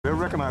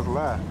recognize a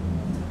lie.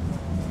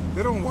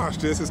 They don't watch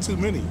this. It's too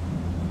many.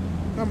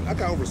 I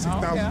got over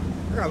 6,000. I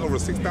got over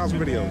 6,000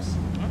 videos.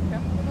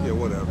 Okay. Yeah,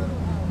 whatever.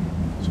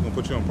 She's gonna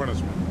put you on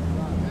punishment.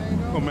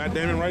 Oh, Matt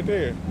Damon right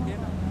there.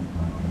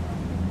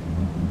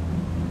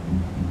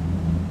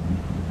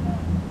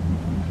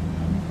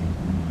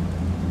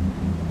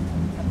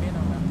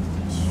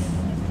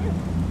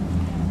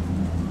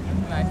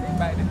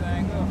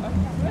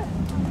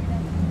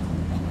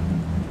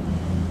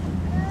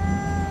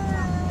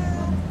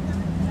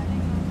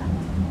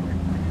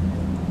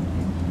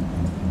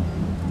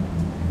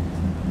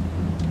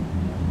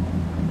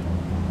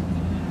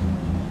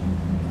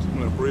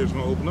 Bridge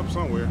gonna open up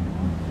somewhere. It's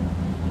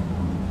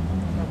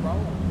a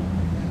roll.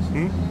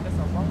 It's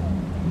a roll.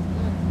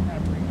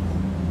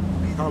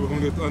 How we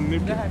gonna get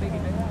underneath? That's how they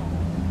get that out.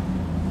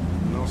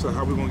 No, so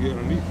how we gonna get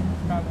underneath? I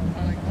was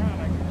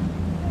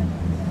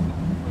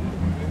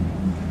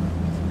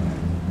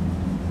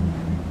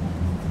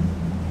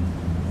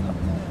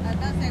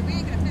about to say, we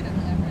ain't gonna fit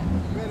under that bridge.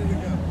 Ready to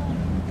go.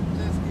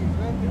 Let's keep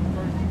moving.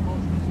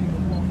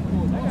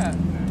 They got,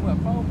 what,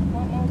 four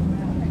more?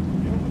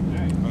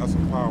 That's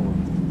some power.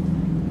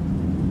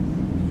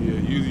 Yeah,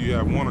 usually you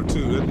have one or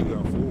two. That dude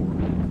got four.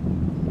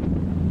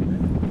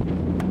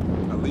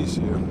 At least,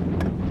 yeah.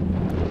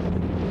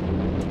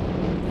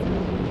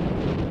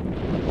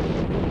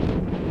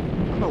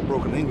 I know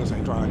broken English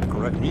ain't trying to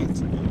correct me.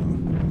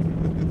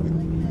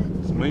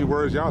 So many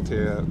words y'all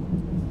tell.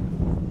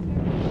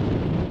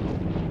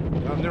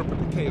 Y'all never put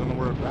the K on the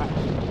word back.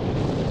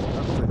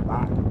 I'll say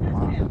bye.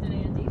 Hampton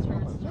and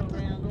Eastern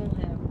Surround will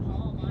have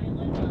Palm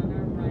Island on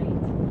our right.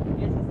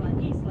 This is like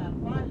Isla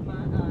Palma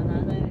on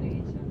our derecha.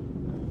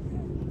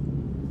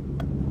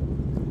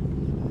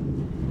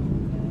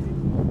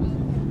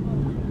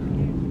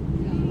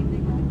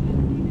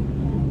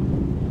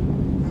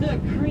 The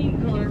cream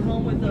colored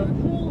home with a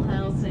pool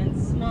house and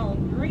small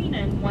green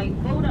and white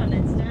boat on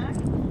its deck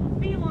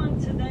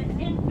belonged to the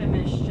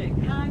infamous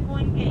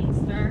Chicagoan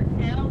gangster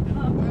Al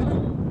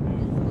Capone.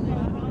 He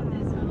bought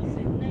this house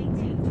in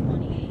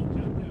 1928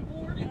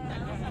 for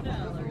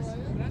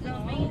 $40,000. The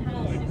main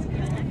house is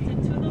connected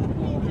to the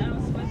pool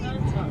house with a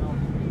tunnel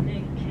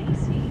in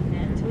case he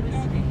had to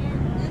escape.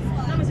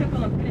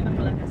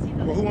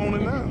 Well, who own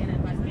it now?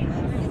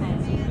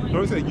 No,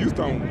 he said used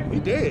to own it. He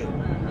dead.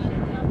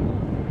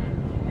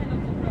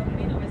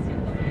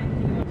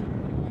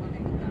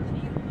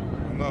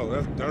 No,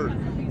 that's dirt.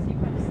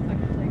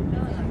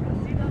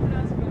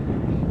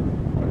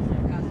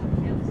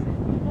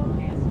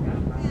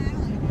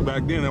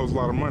 Back then, that was a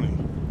lot of money.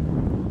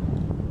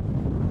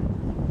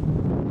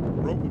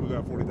 Broke people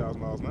got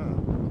 $40,000 now.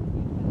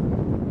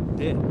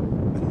 Dead.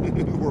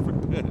 Worth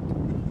of dead.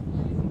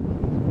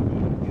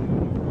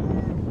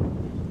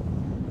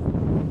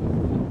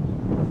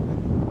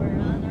 We're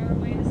on our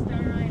way to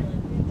Star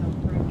Island. Don't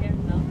forget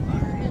the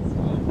bar is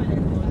open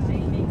and Jose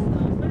makes the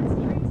best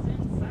drinks in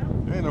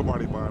South. Ain't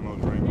nobody buying no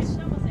drinks.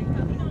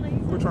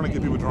 We're trying to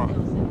get people drunk.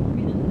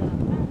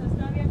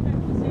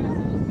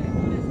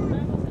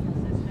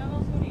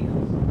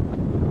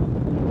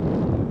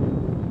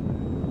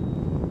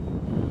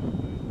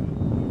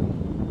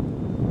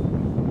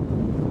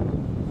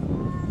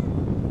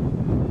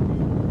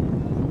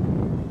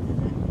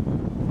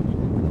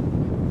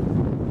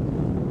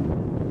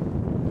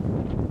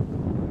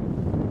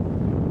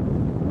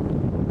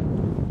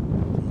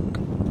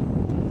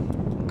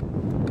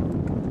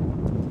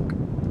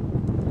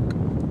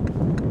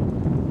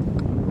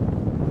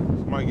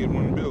 Might get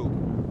one built.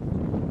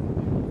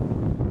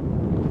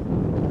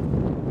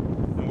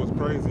 And what's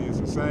crazy is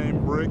the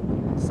same brick,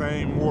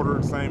 same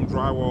mortar, same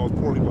drywall as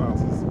poor people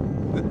houses.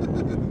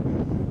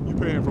 You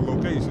paying for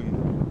location.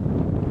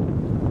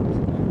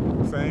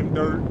 Same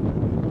dirt,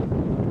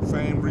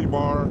 same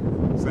rebar,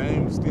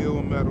 same steel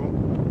and metal.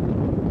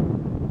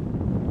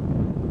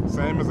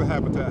 Same as a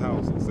Habitat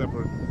house, except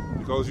for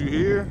because you're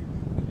here,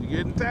 you're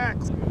getting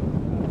taxed.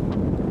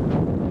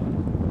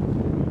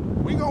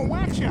 We gonna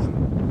wax ya.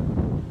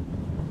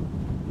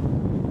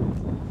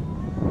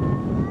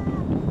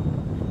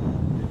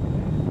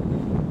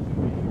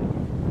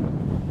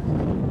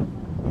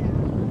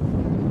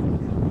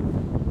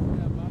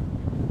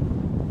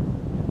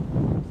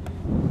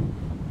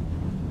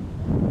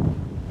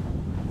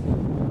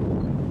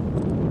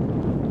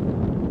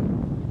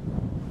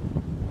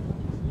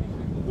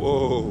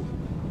 Whoa,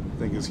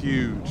 thing is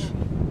huge.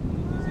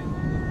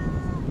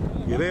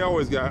 Yeah, they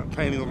always got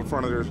paintings on the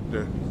front of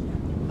their.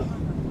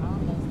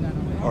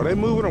 Are they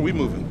moving or are we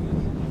moving?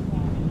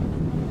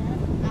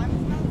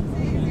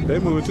 They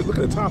moving too. Look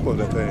at the top of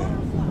that thing.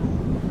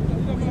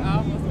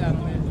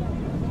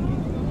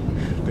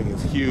 Thing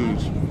is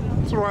huge.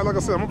 It's alright, like I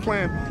said, I'm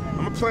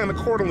gonna plan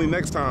accordingly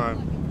next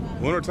time.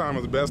 Wintertime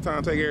is the best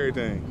time to take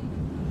everything.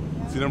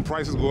 See them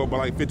prices go up by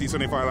like $50,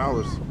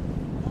 $75.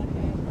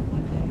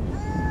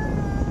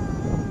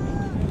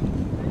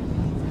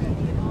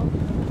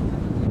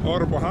 Oh,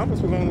 the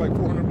Bahamas was only like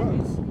 $400.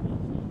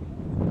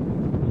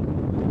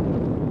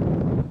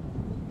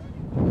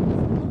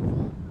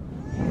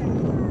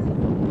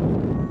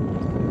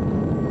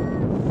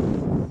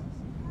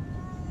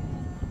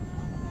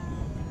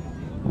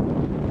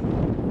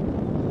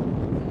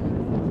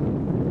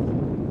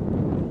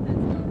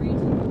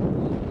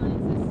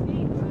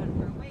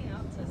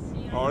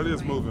 it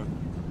is moving.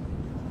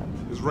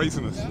 It's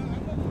racing us.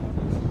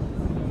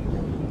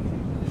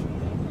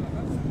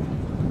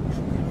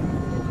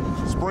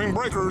 Spring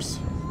breakers.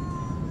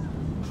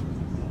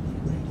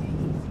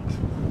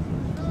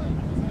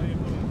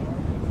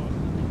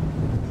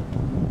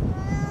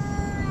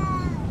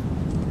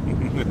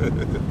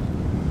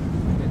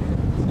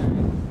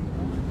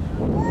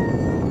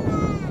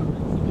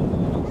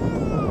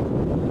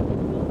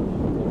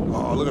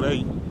 Oh, look at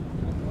that.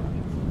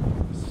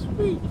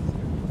 Sweet.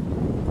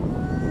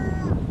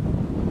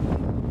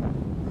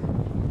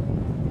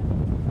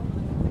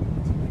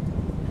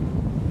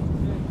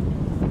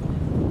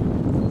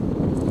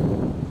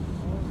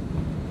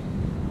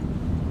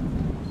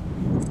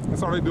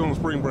 That's all they do on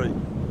spring break.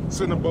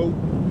 Sit in a boat,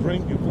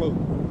 drink, and float.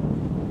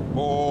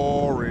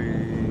 Boring.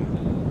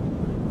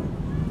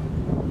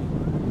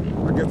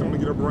 I guess I'm gonna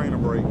get a brain a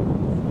break.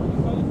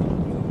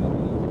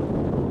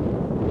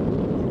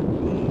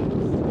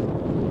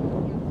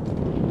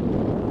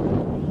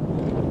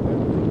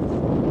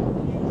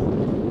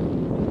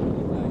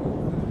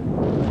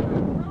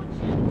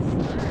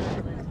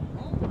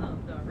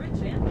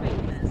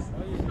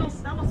 Nos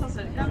estamos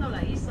acercando a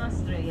la isla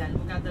Estrella, el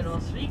lugar de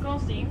los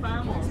ricos y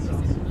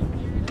famosos.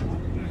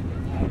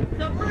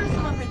 The first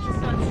love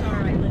interest on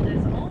Star Island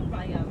is owned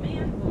by a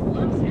man who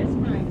loves his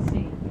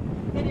privacy.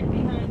 Hidden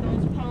behind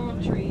those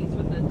palm trees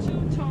with a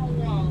two-tone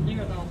wall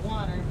near the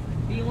water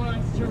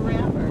belongs to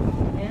rapper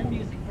and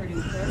music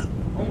producer,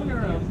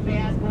 owner of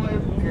Bad Boy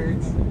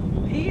Records,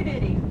 P.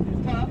 Diddy,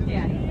 Puff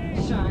Daddy,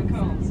 Sean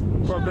Combs.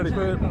 Puff Daddy,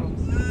 Sean Combs.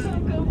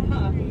 Coco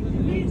Puff.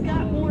 He's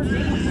got more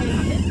mainstream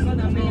hits for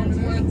the man's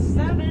worth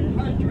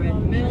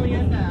 $700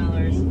 million.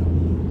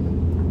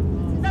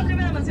 La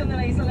primera mansión de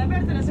la isla le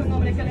pertenece a un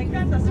hombre que le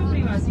encanta su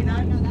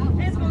privacidad.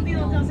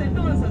 Escondido tras de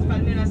todas esas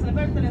palmeras le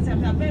pertenece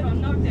al rapero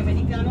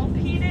norteamericano P.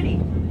 Diddy,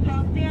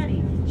 Puff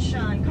Daddy,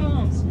 Sean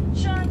Combs,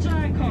 Sean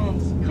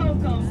Combs,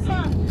 Coco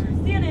Puff.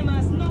 Tiene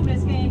más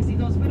nombres que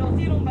éxitos, pero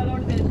tiene un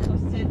valor de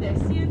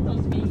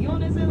 $700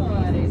 millones.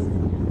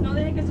 No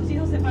deje que sus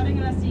hijos se paren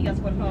en las sillas,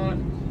 por favor.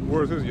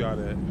 Where's his yacht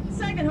at?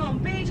 Second home,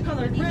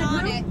 beige-colored red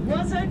roof,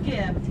 was a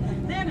gift.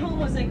 That home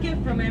was a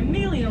gift from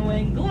Emilio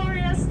and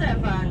Gloria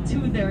Estefan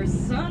to their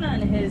son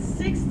on his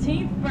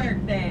 16th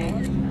birthday.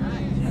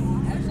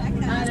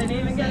 I didn't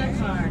even get a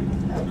card.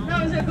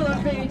 That was a color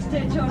beige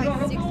techo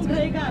rojo con un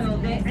regalo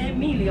de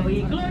Emilio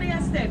y Gloria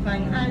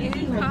Estefan al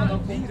hijo cuando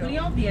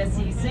cumplió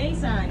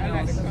 16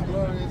 años.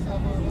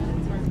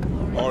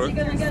 Oh, You're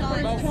gonna get for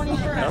his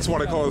 21st. that's why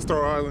they call it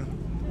Star Island.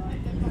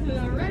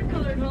 The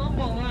red-colored home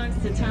belongs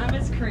to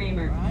Thomas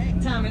Kramer.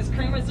 Thomas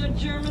Kramer is a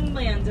German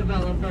land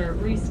developer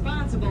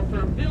responsible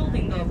for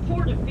building the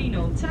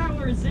Portofino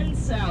Towers in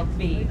South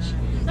Beach.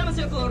 La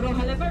mansión color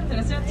roja le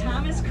pertenece a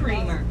Thomas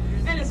Kramer.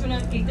 Él es un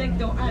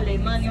arquitecto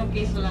alemán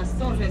que hizo las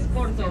torres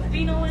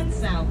Portofino en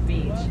South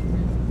Beach.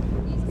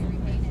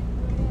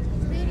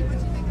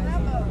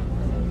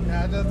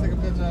 Yeah, I just take a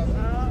picture of it.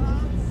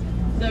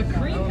 The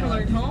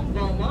cream-colored home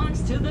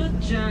belongs to the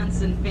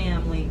Johnson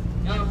family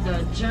of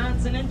the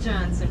Johnson &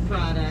 Johnson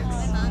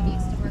products.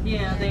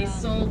 Yeah, they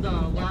sold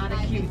a lot of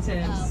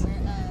Q-tips.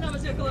 La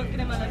mansión color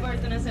crema le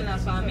pertenece a la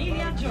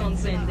familia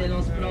Johnson de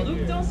los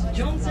productos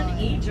Johnson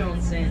 &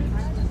 Johnson.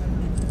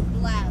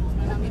 Lab.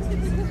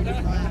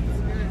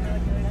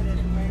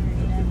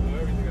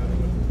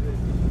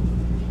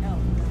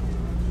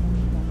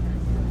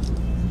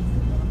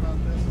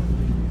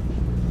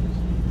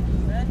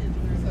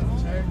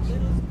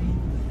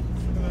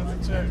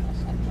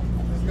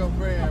 Let's go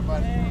pray,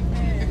 everybody.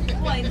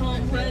 White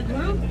home red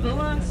roof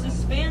belongs to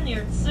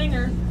Spaniard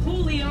singer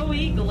Julio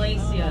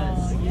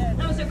Iglesias.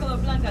 La mansión color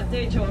blanca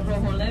techo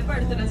rojo le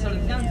pertenece al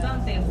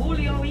cantante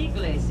Julio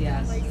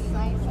Iglesias.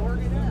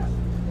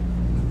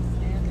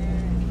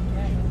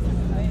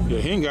 Yeah,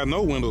 he ain't got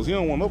no windows. He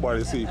don't want nobody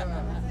to see.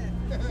 Yeah,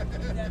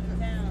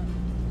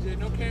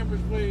 no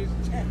cameras, please.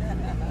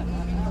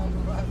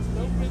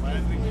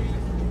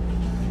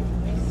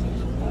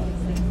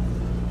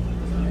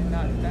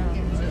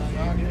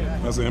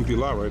 That's an empty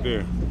lot right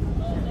there.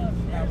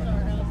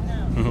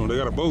 They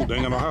got a boat. They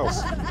ain't got no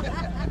house.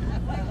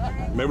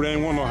 Maybe they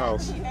ain't want no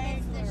house. The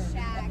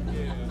shack.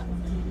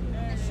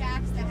 The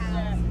shack's the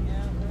house.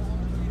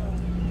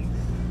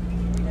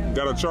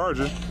 Got a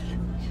charger.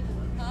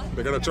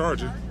 They got a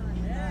charger.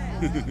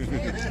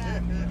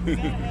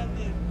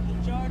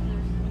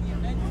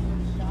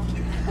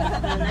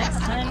 The next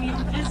time you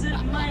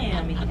visit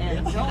Miami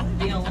and don't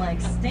feel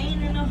like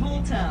staying in a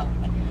hotel,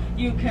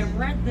 you can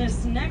rent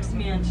this next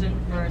mansion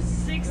for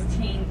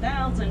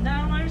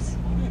 $16,000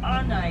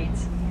 a night.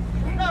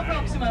 La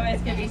próxima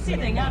vez que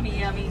visiten a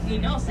Miami y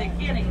no se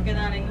quieren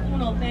quedar en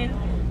un hotel,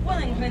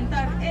 pueden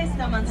rentar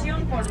esta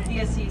mansión por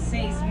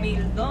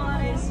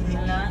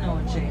 $16,000 la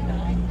noche.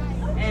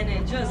 And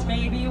it just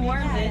may be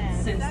worth it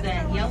since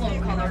that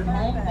yellow-colored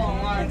home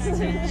belongs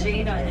to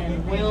Jada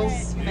and Will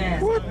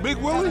Smith. What? Big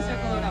Willie? La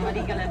color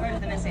amarilla le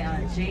pertenece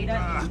a Jada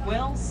y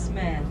Will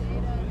Smith.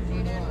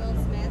 Jada and Will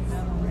Smith. The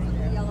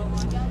yellow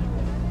one.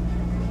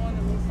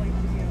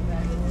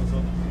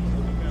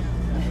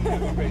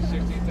 pay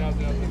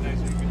 $16,000 a night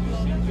so you can just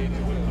see J.D.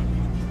 Whitlock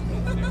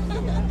next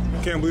door.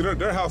 I can't believe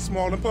their house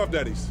smaller than Puff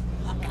Daddy's.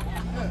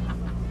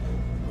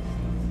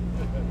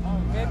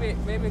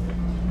 Maybe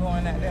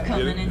going at that.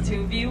 Coming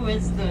into view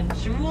is the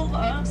Jewel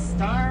of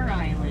Star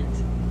Island.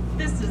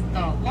 This is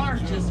the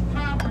largest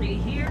property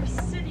here,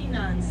 sitting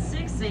on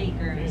 6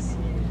 acres.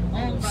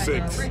 Owned by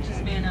the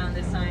richest man on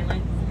this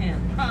island,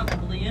 and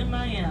probably in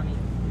Miami.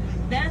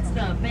 That's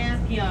the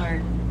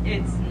backyard.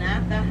 It's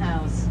not the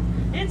house.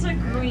 It's a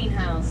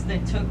greenhouse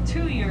that took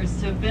 2 years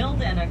to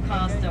build at a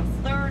cost of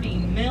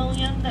 $30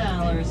 million.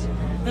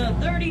 The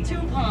 32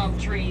 palm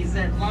trees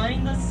that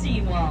line the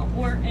seawall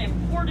were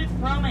imported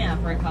from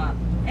Africa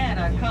at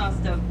a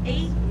cost of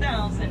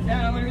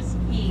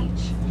 $8,000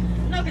 each.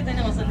 Lo que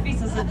tenemos en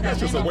vista es el That's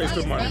just a terreno waste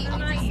of money. de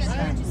una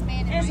isla.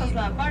 Esa es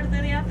la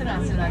parte de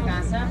atrás de la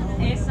casa.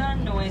 Esa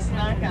no es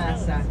la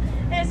casa.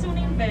 Es un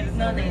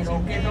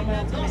invernadero que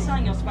tomó 2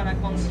 años para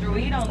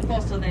construir a un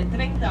costo de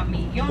 $30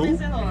 millones.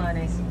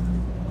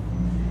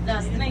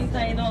 Las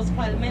 32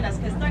 palmeras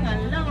que están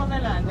al lado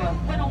del agua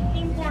fueron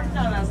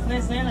importadas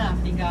desde el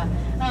África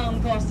a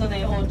un costo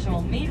de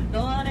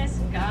 $8,000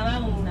 cada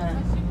una.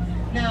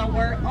 Now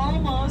we're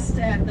almost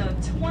at the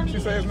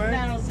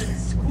 20,000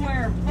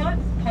 square foot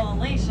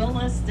palatial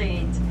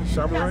estate.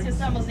 Casi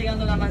estamos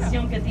llegando a la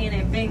mansión que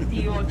tiene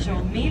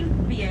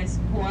 28,000 pies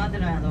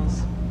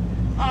cuadrados.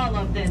 All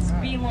of this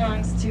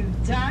belongs to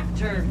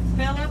Dr.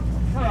 Philip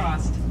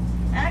Frost,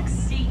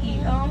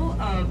 ex-CEO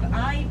of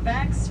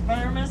Ibex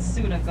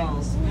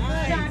Pharmaceuticals.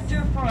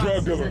 Dr. Frost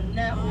has a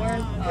net worth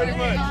of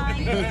 $5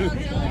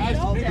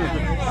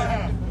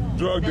 billion.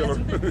 Drug dealer.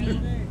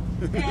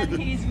 And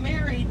he's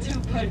married to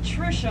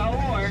Patricia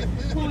Orr,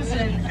 who's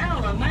an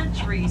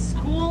elementary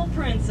school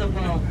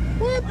principal.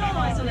 What?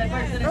 That's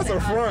a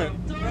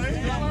front. Dr.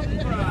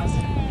 Philip Frost,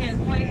 quien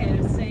fue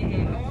el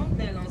CEO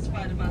de los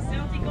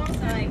farmacéuticos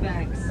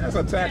Ibex. That's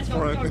a tax El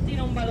doctor front.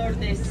 tiene un valor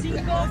de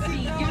 $5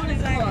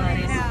 billones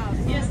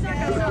y está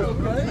casado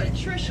con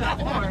Patricia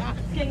Orr,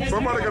 quien es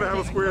Somebody gonna have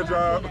a square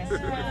job.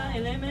 escuela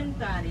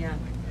elementaria.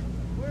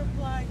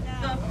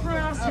 The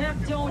Frosts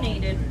have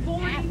donated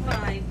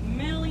 $45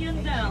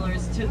 million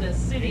to the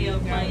city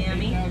of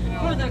Miami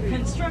for the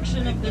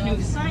construction of the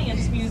new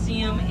Science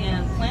Museum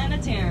and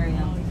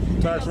Planetarium.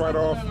 Tax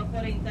write-off.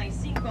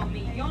 $45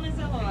 millones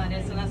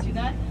en la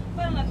ciudad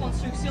para la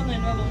construcción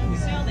del nuevo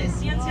Museo de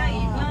Ciencia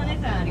y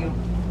Planetario.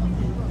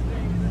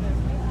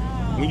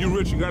 When you're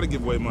rich, you gotta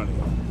give away money.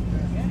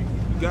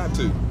 You got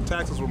to.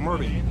 Taxes will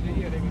murder you.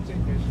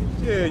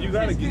 Yeah, you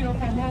gotta This get.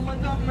 beautiful home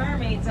with the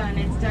mermaids on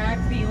its deck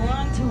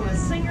belonged to a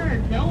singer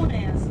known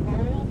as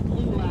Old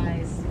Blue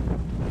Eyes,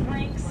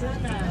 Frank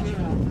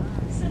Sinatra.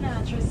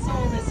 Sinatra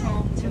sold his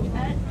home to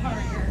Ed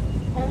Parker,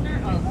 owner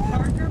of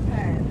Parker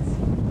Pets.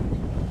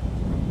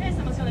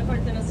 Esta mansión le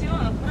perteneció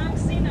a Frank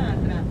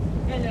Sinatra.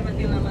 Él le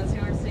vendió la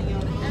mansión al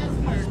señor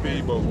Ed Parker,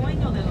 Speedboat.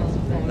 dueño de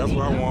los That's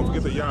what I want.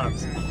 Forget the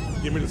Bolivianos. yachts.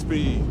 Give me the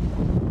speed.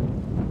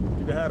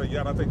 You can have a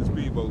yacht, I'll take the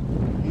speedboat.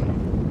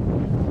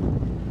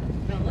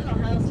 The little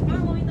house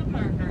following the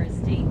Parker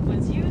estate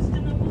was used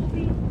in the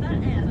movie The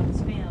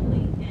Addams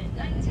Family in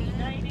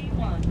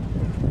 1991.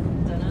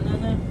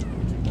 Da-na-na-na.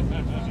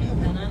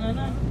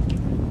 Da-na-na-na.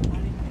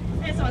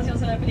 Esta mansión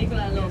es la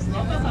película Los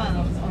Locos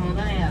Adams o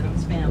The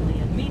Addams Family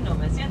en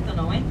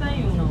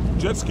 1991.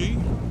 Jet ski.